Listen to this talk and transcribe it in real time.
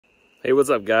Hey,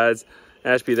 what's up, guys?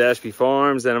 Ashby the Ashby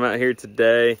Farms, and I'm out here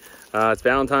today. It's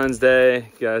Valentine's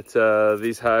Day. Got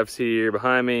these hives here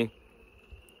behind me,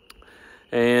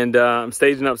 and I'm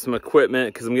staging up some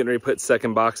equipment because I'm getting ready to put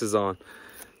second boxes on.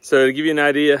 So to give you an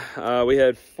idea, we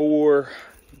had 4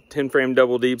 10-frame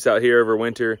double deeps out here over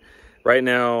winter. Right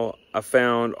now, I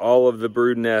found all of the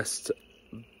brood nests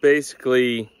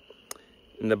basically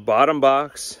in the bottom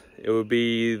box. It would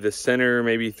be the center,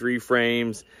 maybe 3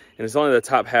 frames, and it's only the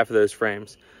top half of those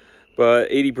frames.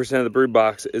 But 80% of the brood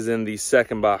box is in the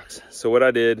second box. So what I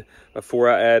did before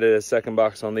I added a second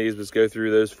box on these was go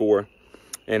through those 4,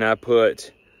 and I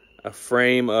put a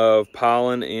frame of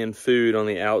pollen and food on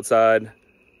the outside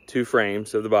 2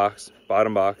 frames of the box,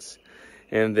 bottom box,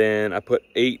 and then I put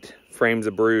 8 frames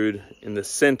of brood in the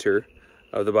center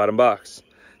of the bottom box.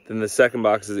 Then the second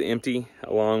box is empty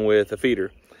along with a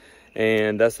feeder.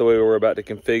 And that's the way we're about to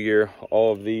configure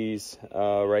all of these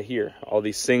right here. All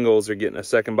these singles are getting a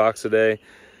second box today.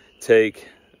 Take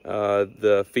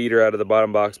the feeder out of the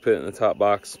bottom box, put it in the top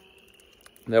box.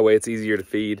 That way it's easier to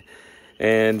feed.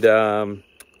 And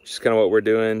just kind of what we're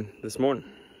doing this morning.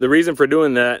 The reason for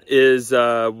doing that is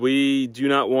we do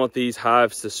not want these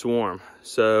hives to swarm.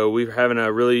 So we're having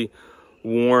a really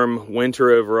warm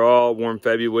winter overall, warm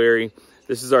February.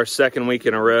 This is our second week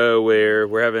in a row where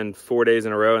we're having 4 days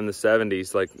in a row in the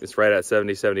 70s. Like, it's right at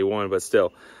 70, 71, but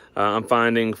still. I'm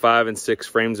finding 5 and 6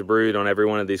 frames of brood on every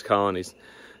one of these colonies.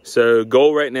 So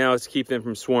goal right now is to keep them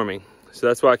from swarming. So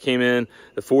that's why I came in.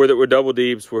 The 4 that were double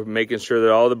deeps, we're making sure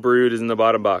that all the brood is in the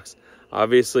bottom box.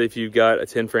 Obviously, if you've got a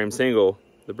 10-frame single,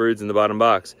 the brood's in the bottom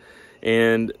box.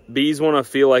 And bees want to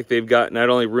feel like they've got not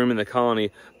only room in the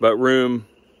colony, but room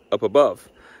up above.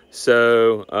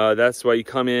 So that's why you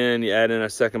come in, you add in a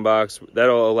second box.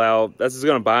 This is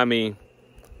gonna buy me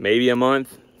maybe a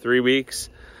month, 3 weeks,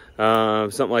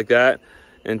 something like that,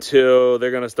 until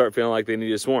they're gonna start feeling like they need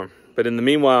to swarm. But in the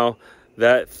meanwhile,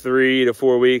 that 3 to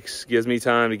 4 weeks gives me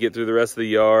time to get through the rest of the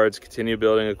yards, continue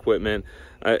building equipment.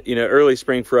 You know, early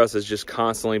spring for us is just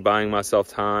constantly buying myself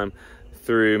time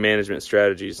through management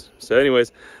strategies. So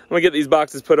anyways, I'm gonna get these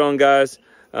boxes put on, guys.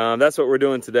 That's what we're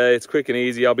doing today. It's quick and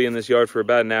easy. I'll be in this yard for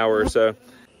about an hour or so.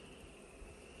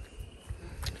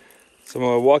 So I'm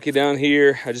gonna walk you down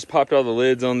here. I just popped all the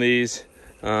lids on these.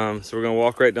 So we're gonna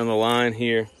walk right down the line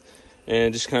here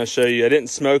and just kind of show you. I didn't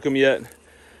smoke them yet.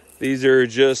 These are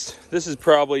this is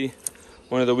probably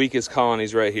one of the weakest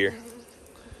colonies right here.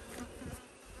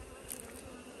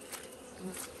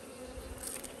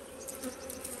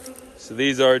 So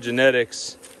these are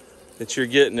genetics that you're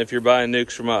getting if you're buying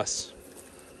nukes from us.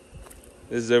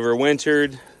 This is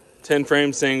overwintered,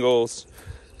 10-frame singles,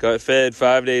 got fed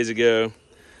 5 days ago,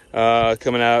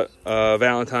 coming out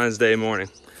Valentine's Day morning.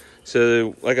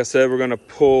 So like I said, we're gonna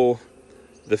pull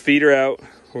the feeder out.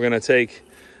 We're gonna take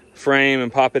a frame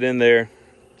and pop it in there,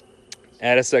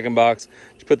 add a second box,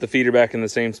 just put the feeder back in the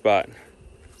same spot.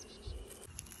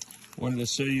 Wanted to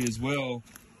show you as well,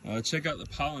 check out the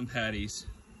pollen patties.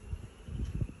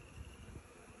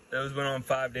 Those went on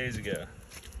 5 days ago.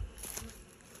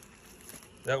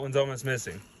 That one's almost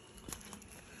missing.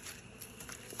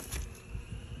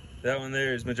 That one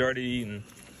there is majority eaten.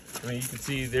 I mean, you can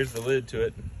see there's the lid to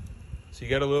it. So you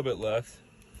got a little bit left.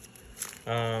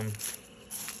 I mean,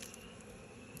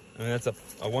 that's a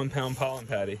 1-pound pollen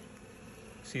patty.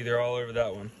 See, they're all over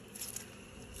that one.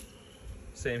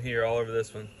 Same here, all over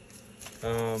this one.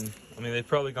 I mean, they've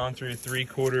probably gone through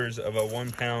 3/4 of a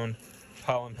 1-pound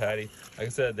pollen patty. Like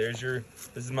I said, this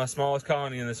is my smallest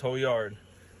colony in this whole yard.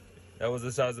 That was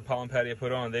the size of the pollen patty I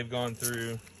put on. They've gone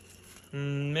through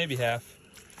maybe half,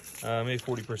 maybe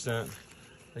 40%.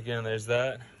 Again, there's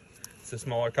that. It's a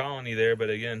smaller colony there, but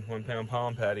again, 1-pound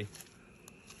pollen patty.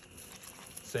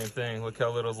 Same thing. Look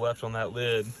how little's left on that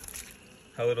lid.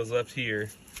 How little's left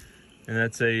here, and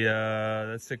that's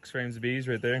 6 frames of bees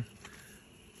right there.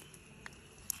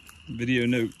 Video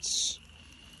notes.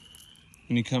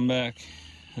 When you come back,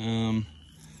 1,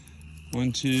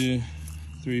 2,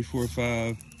 3, 4,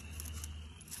 5.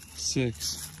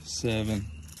 6, 7,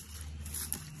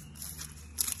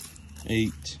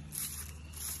 8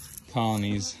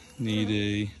 colonies need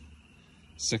a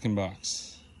second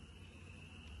box.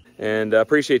 And I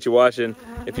appreciate you watching.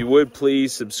 If you would,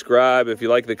 please subscribe. If you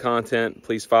like the content,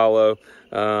 please follow.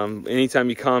 Anytime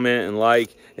you comment and like,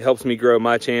 it helps me grow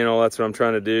my channel. That's what I'm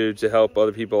trying to do to help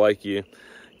other people like you.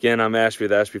 Again, I'm Ashby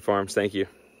with Ashby Farms. Thank you.